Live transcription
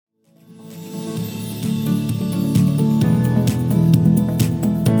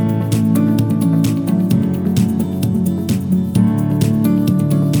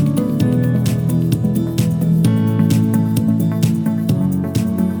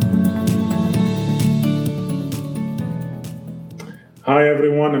Hi,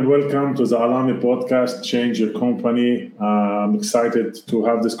 everyone, and welcome to the Alami podcast, Change Your Company. I'm excited to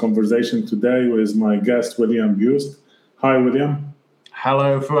have this conversation today with my guest, William Buist. Hi, William.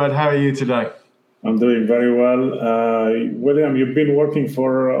 Hello, Fred. How are you today? I'm doing very well. William, you've been working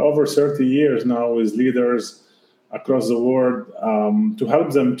for over 30 years now with leaders across the world to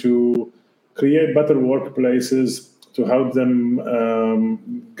help them to create better workplaces, to help them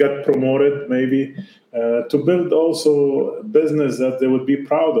get promoted, maybe, to build also a business that they would be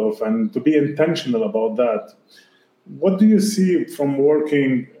proud of and to be intentional about that. What do you see from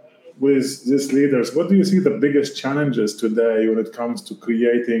working with these leaders? What do you see the biggest challenges today when it comes to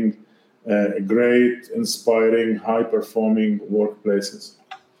creating great, inspiring, high-performing workplaces?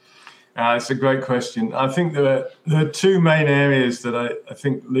 It's a great question. I think there are two main areas that I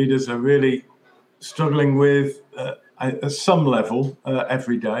think leaders are really struggling with at some level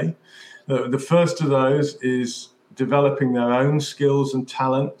every day. The first of those is developing their own skills and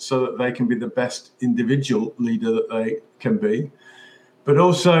talent so that they can be the best individual leader that they can be. But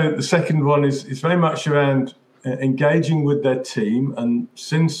also the second one is very much around engaging with their team. And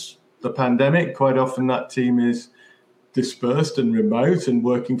since the pandemic, quite often that team is dispersed and remote and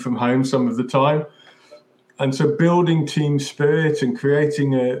working from home some of the time. And so building team spirit and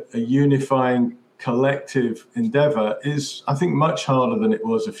creating a unifying collective endeavor is, I think, much harder than it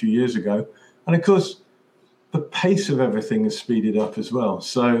was a few years ago. And of course, the pace of everything has speeded up as well.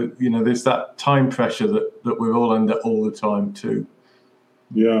 So, there's that time pressure that we're all under all the time too.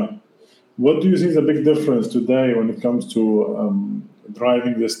 Yeah. What do you see is a big difference today when it comes to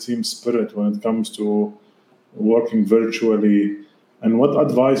driving this team spirit, when it comes to working virtually? And what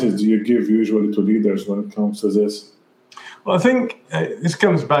advices do you give usually to leaders when it comes to this? Well, I think this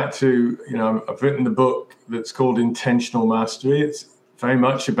comes back to, I've written the book that's called Intentional Mastery. It's very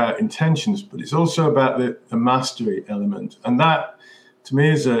much about intentions, but it's also about the mastery element. And that, to me,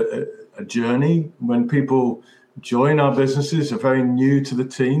 is a journey. When people join our businesses, are very new to the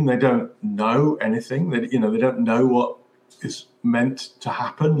team, they don't know anything. They don't know what is meant to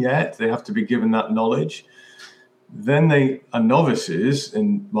happen yet. They have to be given that knowledge. Then they are novices,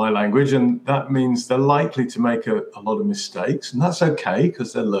 in my language, and that means they're likely to make a lot of mistakes, and that's okay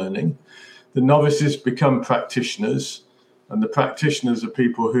because they're learning. The novices become practitioners, and the practitioners are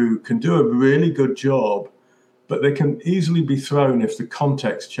people who can do a really good job, but they can easily be thrown if the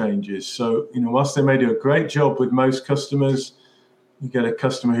context changes. So, whilst they may do a great job with most customers, you get a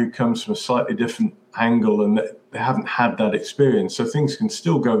customer who comes from a slightly different angle and they haven't had that experience. So things can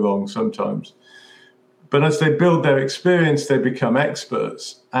still go wrong sometimes. But as they build their experience, they become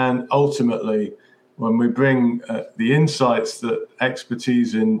experts. And ultimately, when we bring the insights that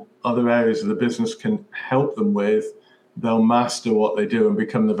expertise in other areas of the business can help them with, they'll master what they do and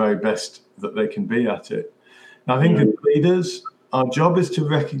become the very best that they can be at it. And I think as leaders, our job is to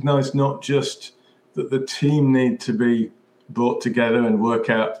recognize not just that the team need to be brought together and work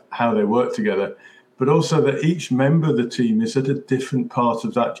out how they work together, but also that each member of the team is at a different part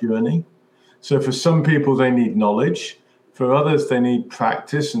of that journey. So for some people, they need knowledge. For others, they need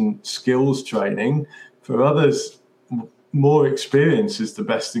practice and skills training. For others, more experience is the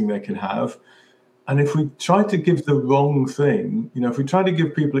best thing they can have. And if we try to give the wrong thing, if we try to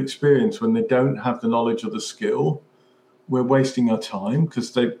give people experience when they don't have the knowledge or the skill, we're wasting our time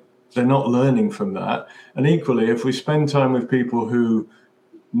because they're not learning from that. And equally, if we spend time with people who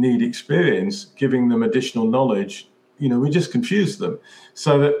need experience, giving them additional knowledge, we just confuse them.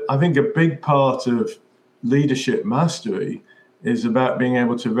 So that I think a big part of leadership mastery is about being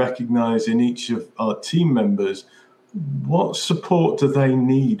able to recognize in each of our team members what support do they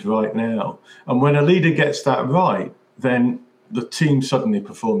need right now. And when a leader gets that right, then the team suddenly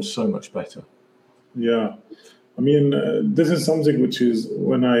performs so much better. Yeah. I mean, this is something which is,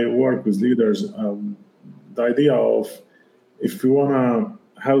 when I work with leaders, the idea of if we want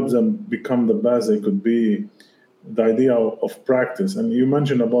to help them become the best they could be, the idea of practice. And you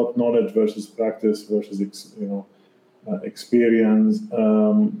mentioned about knowledge versus practice versus experience.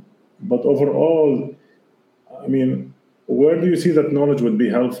 But overall, I mean, where do you see that knowledge would be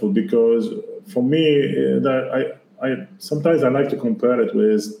helpful? Because for me, I sometimes I like to compare it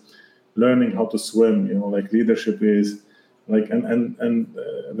with learning how to swim. Like leadership is like, and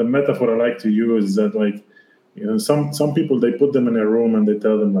the metaphor I like to use is that, like, some people, they put them in a room and they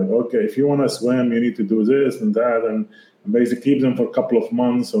tell them, like, okay, if you want to swim, you need to do this and that, and basically keep them for a couple of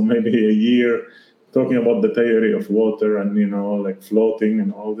months or maybe a year talking about the theory of water and like floating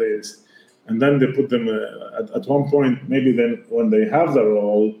and all this. And then they put them at one point, maybe then when they have the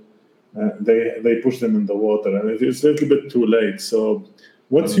role, they push them in the water, and it's a little bit too late. So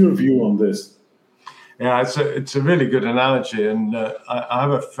what's your view on this? Yeah, it's a really good analogy, and I have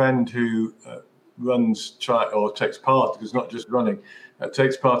a friend who takes part, because not just running,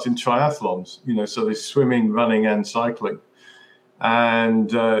 takes part in triathlons. So there's swimming, running, and cycling,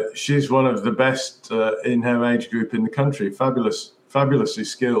 and she's one of the best in her age group in the country. Fabulously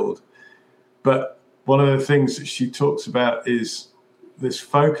skilled, but one of the things that she talks about is this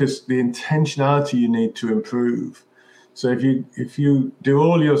focus, the intentionality you need to improve. So if you do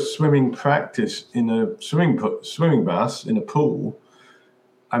all your swimming practice in a swimming bath in a pool,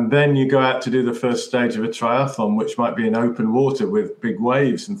 and then you go out to do the first stage of a triathlon, which might be in open water with big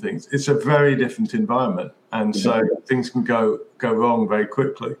waves and things, it's a very different environment, and so things can go wrong very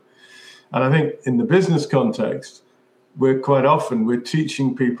quickly. And I think in the business context, we're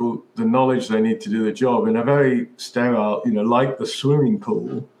teaching people the knowledge they need to do the job in a very sterile, like the swimming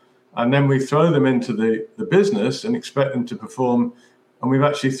pool. And then we throw them into the business and expect them to perform. And we've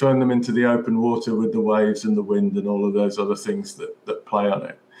actually thrown them into the open water with the waves and the wind and all of those other things that play on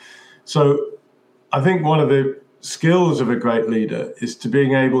it. So I think one of the skills of a great leader is to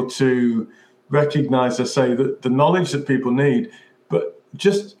being able to recognize, I say, that the knowledge that people need, but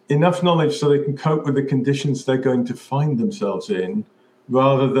just enough knowledge so they can cope with the conditions they're going to find themselves in,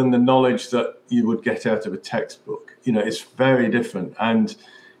 rather than the knowledge that you would get out of a textbook. It's very different. And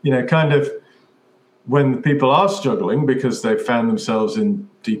kind of when people are struggling because they've found themselves in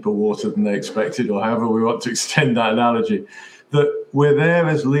deeper water than they expected, or however we want to extend that analogy, that we're there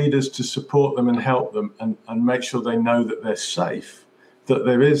as leaders to support them and help them and make sure they know that they're safe, that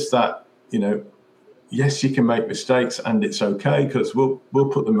there is that, yes, you can make mistakes and it's okay, because we'll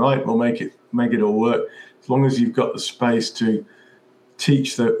put them right, we'll make it all work, as long as you've got the space to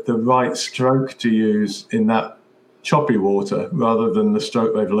teach the right stroke to use in that choppy water rather than the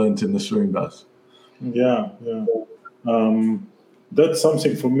stroke they've learned in the swimming bath. Yeah. That's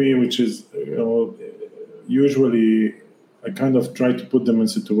something for me, which is, usually I kind of try to put them in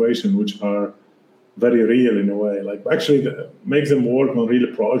situations which are very real in a way, like actually make them work on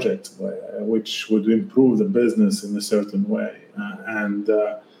real projects, which would improve the business in a certain way. And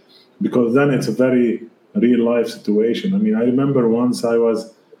because then it's a very real life situation. I mean, I remember once I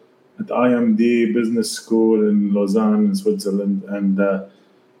was at IMD Business School in Lausanne, in Switzerland, and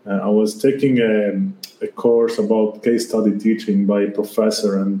I was taking a course about case study teaching by a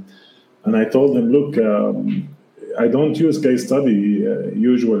professor, and I told him, look, I don't use case study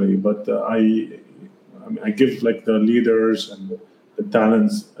usually, but I give like the leaders and the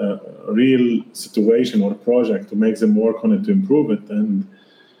talents a real situation or project to make them work on it to improve it. And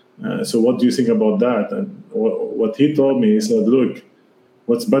so what do you think about that? And what he told me, he said, look,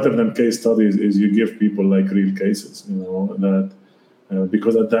 what's better than case studies is you give people like real cases, that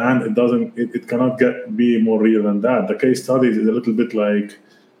because at the end it cannot be more real than that. The case studies is a little bit like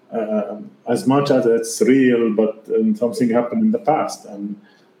as much as it's real, but something happened in the past. And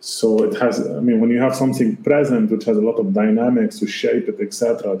so it has, when you have something present which has a lot of dynamics to shape it,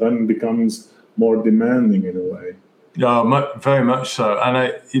 etc., then it becomes more demanding in a way. Yeah, very much so.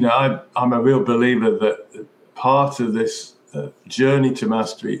 And I'm a real believer that part of this journey to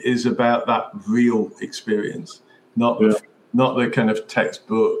mastery is about that real experience, not the kind of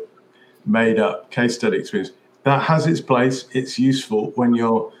textbook made up case study experience. That has its place. It's useful when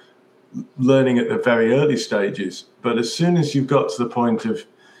you're learning at the very early stages. But as soon as you've got to the point of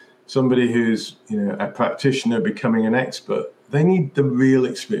somebody who's a practitioner becoming an expert, they need the real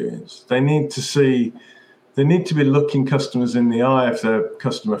experience. They need to be looking customers in the eye if they're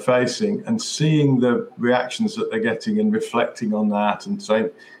customer facing and seeing the reactions that they're getting and reflecting on that, and saying,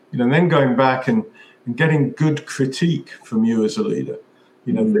 then going back and getting good critique from you as a leader.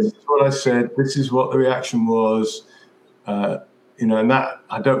 This is what I said, this is what the reaction was, and that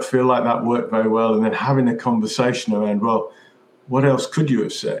I don't feel like that worked very well. And then having a conversation around, well, what else could you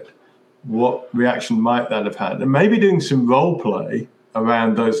have said? What reaction might that have had? And maybe doing some role play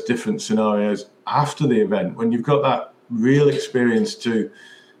around those different scenarios after the event. When you've got that real experience to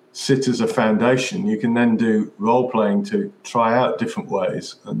sit as a foundation, you can then do role playing to try out different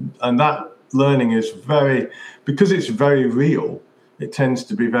ways. And that learning is because it's very real, it tends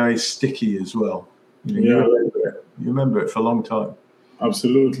to be very sticky as well. You remember it for a long time.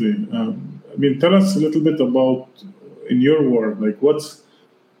 Absolutely. Tell us a little bit about, in your work, like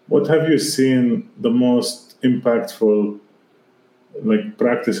what have you seen the most impactful like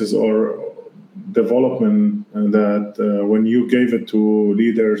practices or development that when you gave it to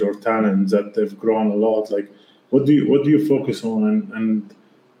leaders or talents that they've grown a lot, like what do you focus on, and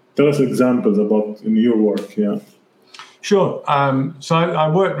tell us examples about in your work. Sure. So I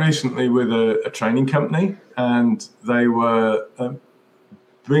worked recently with a training company, and they were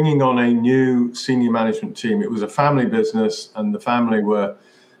bringing on a new senior management team. It was a family business, and the family were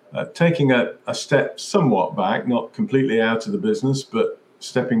taking a step somewhat back, not completely out of the business, but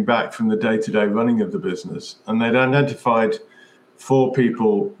stepping back from the day-to-day running of the business. And they'd identified 4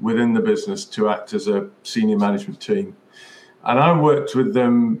 people within the business to act as a senior management team. And I worked with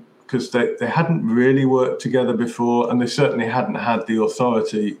them because they hadn't really worked together before, and they certainly hadn't had the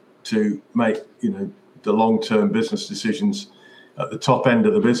authority to make, the long-term business decisions at the top end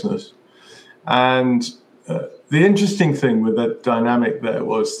of the business. And the interesting thing with that dynamic there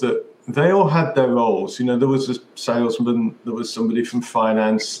was that they all had their roles. There was a salesman, there was somebody from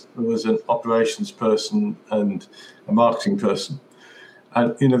finance, there was an operations person and a marketing person.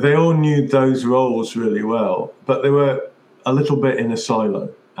 And, they all knew those roles really well, but they were a little bit in a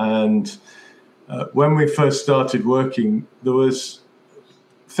silo. And when we first started working, there was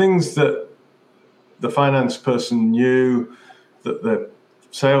things that the finance person knew that the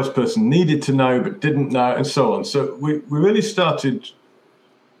salesperson needed to know but didn't know, and so on. So we really started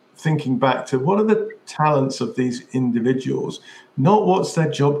thinking back to what are the talents of these individuals, not what's their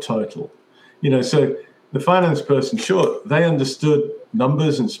job title. So the finance person, sure, they understood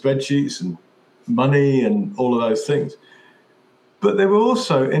numbers and spreadsheets and money and all of those things, but they were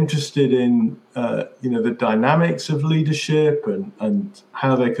also interested in the dynamics of leadership and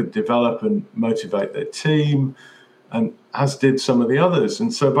how they could develop and motivate their team, and as did some of the others.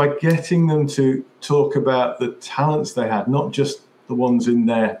 And so by getting them to talk about the talents they had, not just the ones in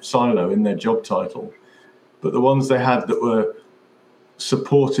their silo, in their job title, but the ones they had that were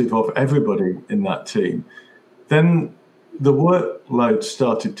supportive of everybody in that team, then the workload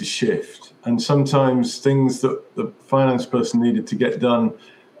started to shift. And sometimes things that the finance person needed to get done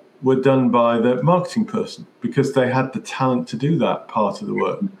were done by the marketing person because they had the talent to do that part of the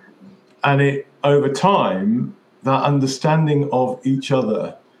work. And over time, that understanding of each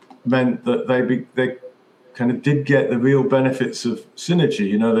other meant that they kind of did get the real benefits of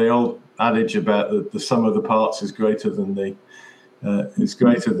synergy. The old adage about the sum of the parts is greater than the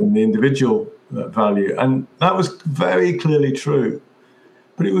individual value, and that was very clearly true.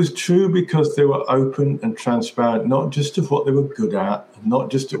 But it was true because they were open and transparent, not just of what they were good at, not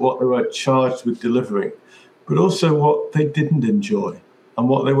just at what they were charged with delivering, but also what they didn't enjoy and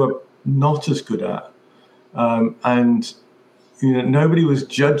what they were not as good at. And nobody was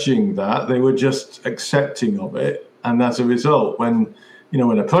judging that; they were just accepting of it. And as a result, when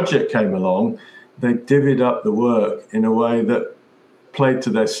a project came along, they divvied up the work in a way that played to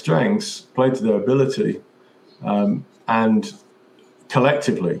their strengths, played to their ability, and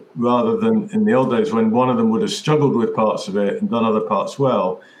collectively, rather than in the old days when one of them would have struggled with parts of it and done other parts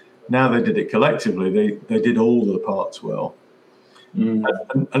well. Now they did it collectively. They did all the parts well.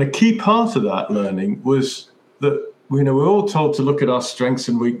 And a key part of that learning was that we're all told to look at our strengths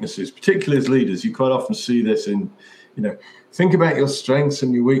and weaknesses, particularly as leaders. You quite often see this in, think about your strengths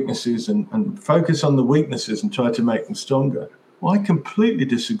and your weaknesses and focus on the weaknesses and try to make them stronger. Well, I completely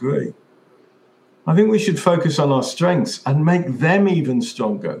disagree. I think we should focus on our strengths and make them even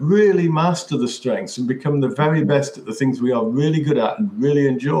stronger, really master the strengths and become the very best at the things we are really good at and really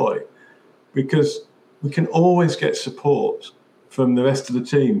enjoy, because we can always get support from the rest of the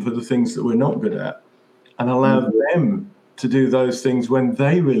team for the things that we're not good at, and allow them to do those things when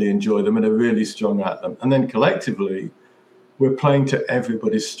they really enjoy them and are really strong at them. And then collectively, we're playing to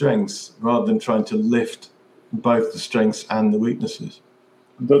everybody's strengths rather than trying to lift both the strengths and the weaknesses.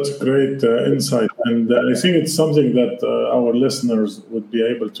 That's great insight. And I think it's something that our listeners would be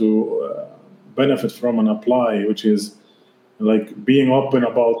able to benefit from and apply, which is like being open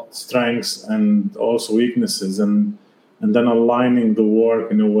about strengths and also weaknesses, and then aligning the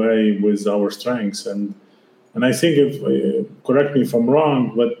work in a way with our strengths. And I think, if correct me if I'm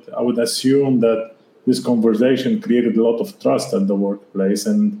wrong, but I would assume that this conversation created a lot of trust at the workplace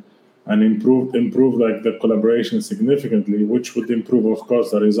and improved like the collaboration significantly, which would improve, of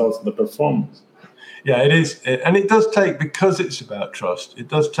course, the results of the performance. Yeah, it is. And it does take, because it's about trust, it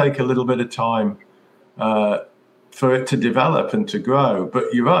does take a little bit of time for it to develop and to grow.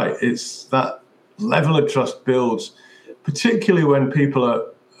 But you're right, it's that level of trust builds, particularly when people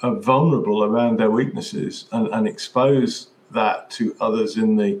are vulnerable around their weaknesses and expose that to others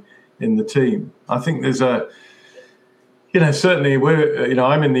in the team. I think there's certainly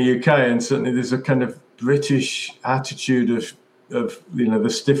I'm in the UK, and certainly there's a kind of British attitude of the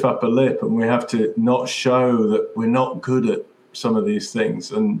stiff upper lip, and we have to not show that we're not good at some of these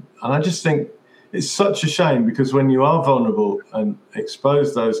things. And I just think it's such a shame, because when you are vulnerable and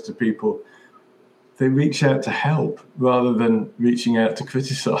expose those to people, they reach out to help rather than reaching out to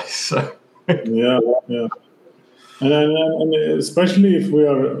criticize. So yeah. And especially if we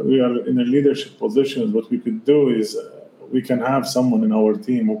are in a leadership position, what we could do is we can have someone in our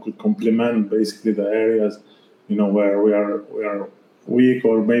team who could complement basically the areas, where we are weak,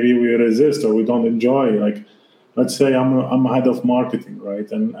 or maybe we resist or we don't enjoy. Like, let's say I'm head of marketing, right?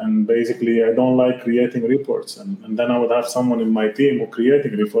 And basically I don't like creating reports, and then I would have someone in my team who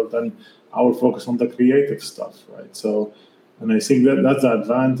creating report, and I would focus on the creative stuff, right? So, and I think that's the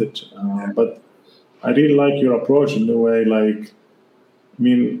advantage. But I really like your approach in the way, like, I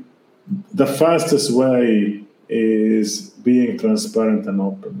mean, the fastest way is being transparent and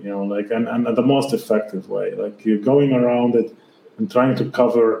open, like, and the most effective way, like, you're going around it and trying to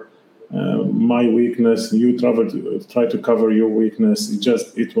cover my weakness, you try to cover your weakness.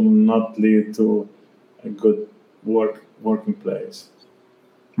 It will not lead to a good working place.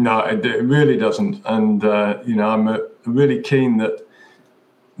 No, it really doesn't. And, I'm really keen that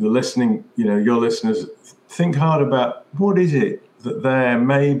the listening, your listeners think hard about what is it that they're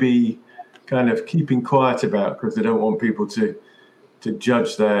maybe kind of keeping quiet about because they don't want people to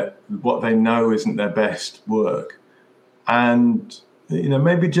judge what they know isn't their best work. And,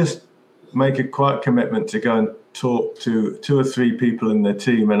 maybe just make a quiet commitment to go and talk to 2 or 3 people in their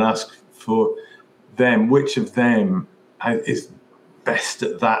team and ask for them, which of them is best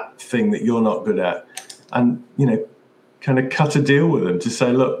at that thing that you're not good at. And, kind of cut a deal with them to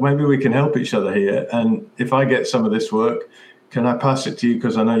say, look, maybe we can help each other here. And if I get some of this work, can I pass it to you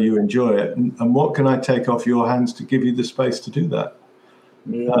because I know you enjoy it? And what can I take off your hands to give you the space to do that?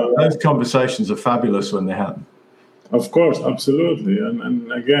 Yeah. Those conversations are fabulous when they happen. Of course, absolutely.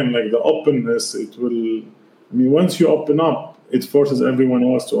 And again, like the openness, once you open up, it forces everyone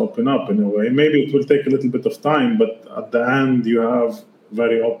else to open up in a way. Maybe it will take a little bit of time, but at the end you have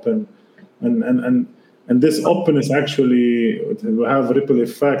very open, and this openness actually will have a ripple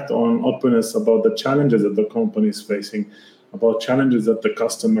effect on openness about the challenges that the company is facing, about challenges that the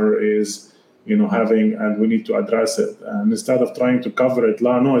customer is, having, and we need to address it. And instead of trying to cover it,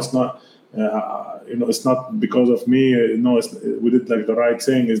 no, it's not. It's not because of me. We did like the right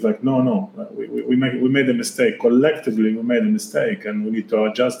thing. It's like no. We made a mistake collectively. We made a mistake, and we need to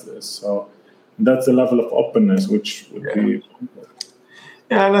adjust this. So that's the level of openness, which would be.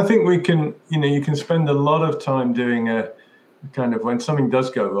 Yeah, and I think we can. You can spend a lot of time doing a kind of when something does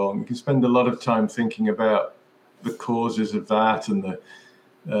go wrong. You can spend a lot of time thinking about the causes of that, and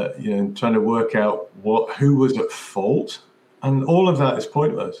trying to work out who was at fault. And all of that is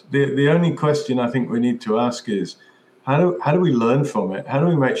pointless. The only question I think we need to ask is, how do we learn from it? How do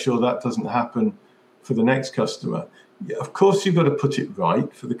we make sure that doesn't happen for the next customer? Yeah, of course, you've got to put it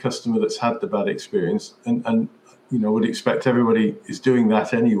right for the customer that's had the bad experience, and would expect everybody is doing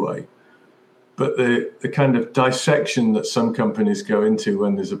that anyway. But the kind of dissection that some companies go into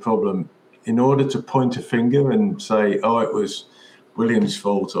when there's a problem, in order to point a finger and say, oh, it was William's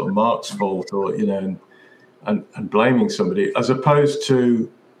fault or Mark's fault, or and blaming somebody, as opposed to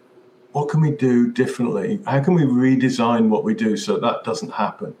what can we do differently? How can we redesign what we do so that doesn't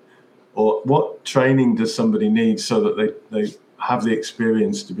happen? Or what training does somebody need so that they have the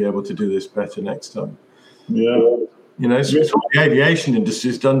experience to be able to do this better next time? Yeah. It's what the aviation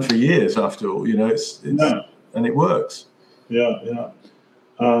industry has done for years, after all. And it works. Yeah.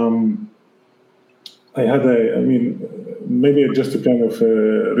 I had maybe just to kind of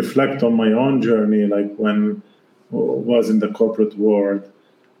reflect on my own journey, like when I was in the corporate world,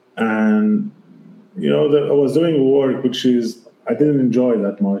 and I was doing work which is I didn't enjoy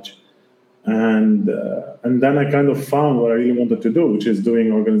that much, and then I kind of found what I really wanted to do, which is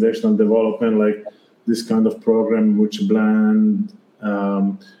doing organizational development, like this kind of program which blend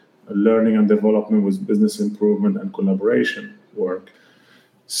learning and development with business improvement and collaboration work.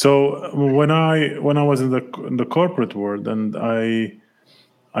 So when I was in the corporate world, and I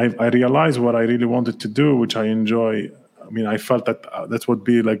realized what I really wanted to do, which I enjoy. I felt that that would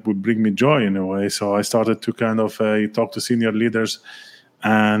bring me joy in a way. So I started to kind of talk to senior leaders,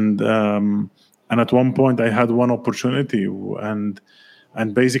 and at one point I had one opportunity, and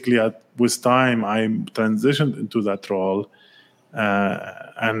basically with time I transitioned into that role,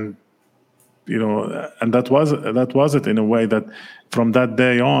 and that was it in a way, that from that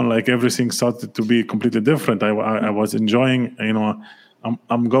day on, like, everything started to be completely different. I was enjoying,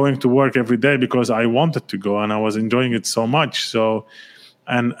 I'm going to work every day because I wanted to go, and I was enjoying it so much. So,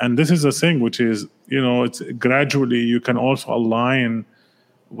 and this is a thing which is, it's gradually you can also align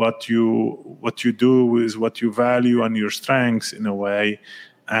what you do with what you value and your strengths in a way,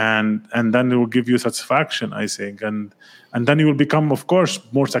 and then it will give you satisfaction, I think, and then you will become, of course,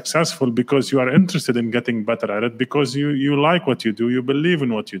 more successful because you are interested in getting better at it, because you like what you do, you believe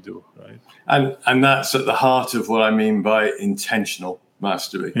in what you do, right? And that's at the heart of what I mean by intentional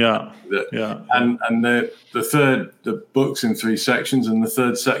mastery. Yeah. And the book's in 3 sections, and the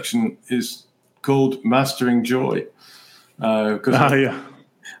third section is called Mastering Joy. Because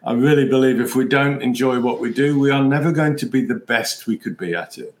I really believe if we don't enjoy what we do, we are never going to be the best we could be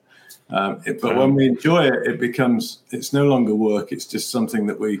at it. But when we enjoy it, it's no longer work. It's just something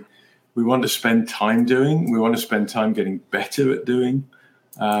that we want to spend time doing. We want to spend time getting better at doing.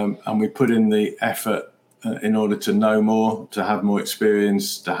 And we put in the effort in order to know more, to have more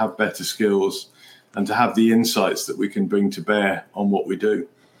experience, to have better skills, and to have the insights that we can bring to bear on what we do.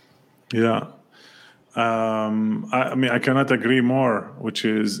 Yeah. I mean, I cannot agree more, which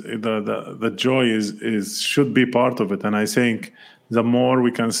is the joy should be part of it. And I think the more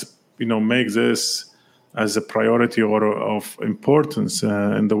we can, make this as a priority or of importance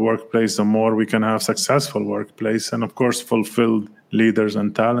in the workplace, the more we can have successful workplace and, of course, fulfilled leaders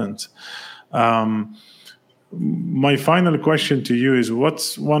and talents. My final question to you is,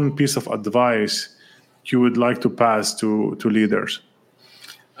 what's one piece of advice you would like to pass to leaders?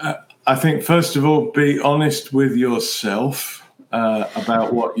 I think, first of all, be honest with yourself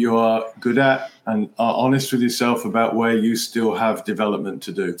about what you are good at, and are honest with yourself about where you still have development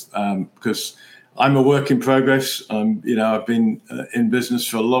to do. Because I'm a work in progress. I've been in business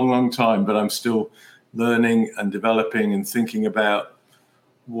for a long, long time, but I'm still learning and developing and thinking about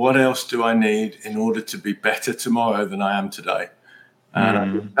what else do I need in order to be better tomorrow than I am today.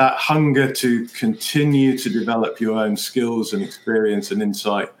 And that hunger to continue to develop your own skills and experience and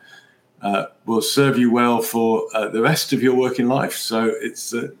insight will serve you well for the rest of your working life. So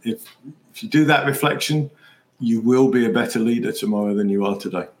it's if you do that reflection, you will be a better leader tomorrow than you are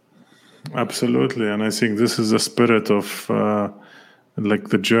today. Absolutely. And I think this is the spirit of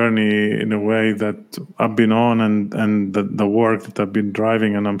the journey in a way that I've been on, and the work that I've been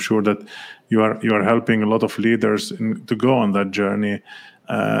driving. And I'm sure that you are helping a lot of leaders to go on that journey.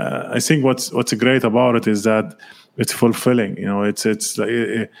 I think what's great about it is that it's fulfilling.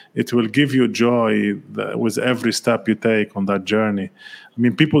 It will give you joy with every step you take on that journey. I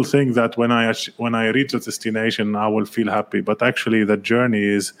mean, people think that when I reach the destination, I will feel happy, but actually, the journey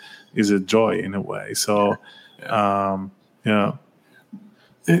is a joy in a way. So, yeah.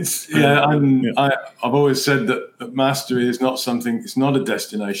 I've always said that mastery is not something. It's not a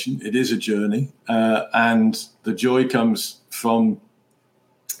destination. It is a journey, and the joy comes from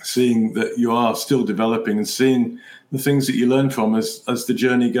seeing that you are still developing and seeing the things that you learn from as the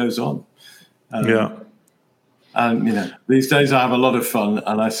journey goes on. And these days I have a lot of fun,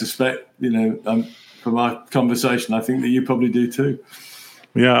 and I suspect from our conversation, I think that you probably do too.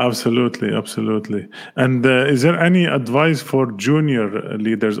 Yeah, absolutely. And is there any advice for junior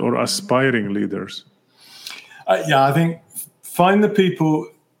leaders or aspiring leaders? I think find the people.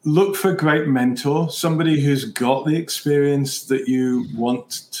 Look for a great mentor, somebody who's got the experience that you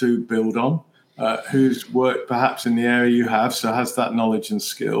want to build on, who's worked perhaps in the area you have, so has that knowledge and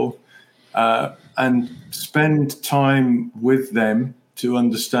skill, and spend time with them to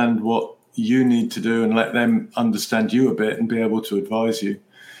understand what you need to do and let them understand you a bit and be able to advise you. I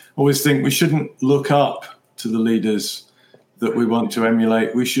always think we shouldn't look up to the leaders that we want to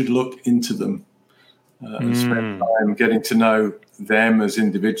emulate. We should look into them and spend time getting to know them as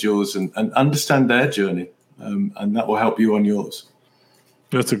individuals and understand their journey, and that will help you on yours.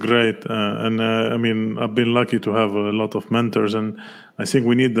 That's a great, I mean, I've been lucky to have a lot of mentors, and I think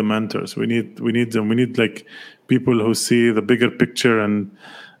we need the mentors. We need them. We need people who see the bigger picture, and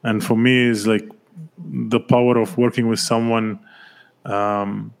for me is the power of working with someone,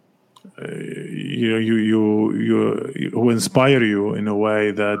 who inspire you in a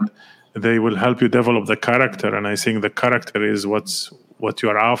way that they will help you develop the character. And I think the character is what you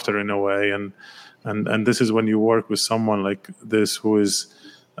are after in a way. And this is when you work with someone like this who is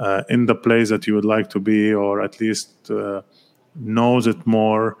in the place that you would like to be, or at least knows it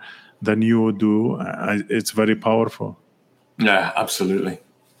more than you do. It's very powerful. Yeah, absolutely.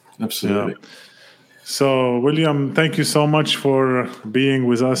 Yeah. So, William, thank you so much for being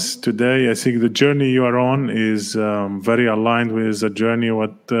with us today. I think the journey you are on is very aligned with the journey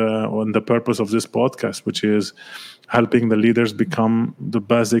on the purpose of this podcast, which is helping the leaders become the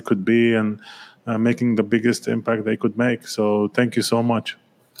best they could be and making the biggest impact they could make. So thank you so much.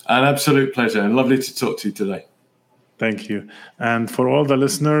 An absolute pleasure, and lovely to talk to you today. Thank you. And for all the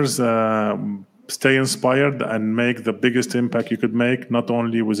listeners, stay inspired and make the biggest impact you could make, not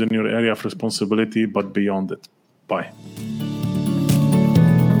only within your area of responsibility, but beyond it. Bye.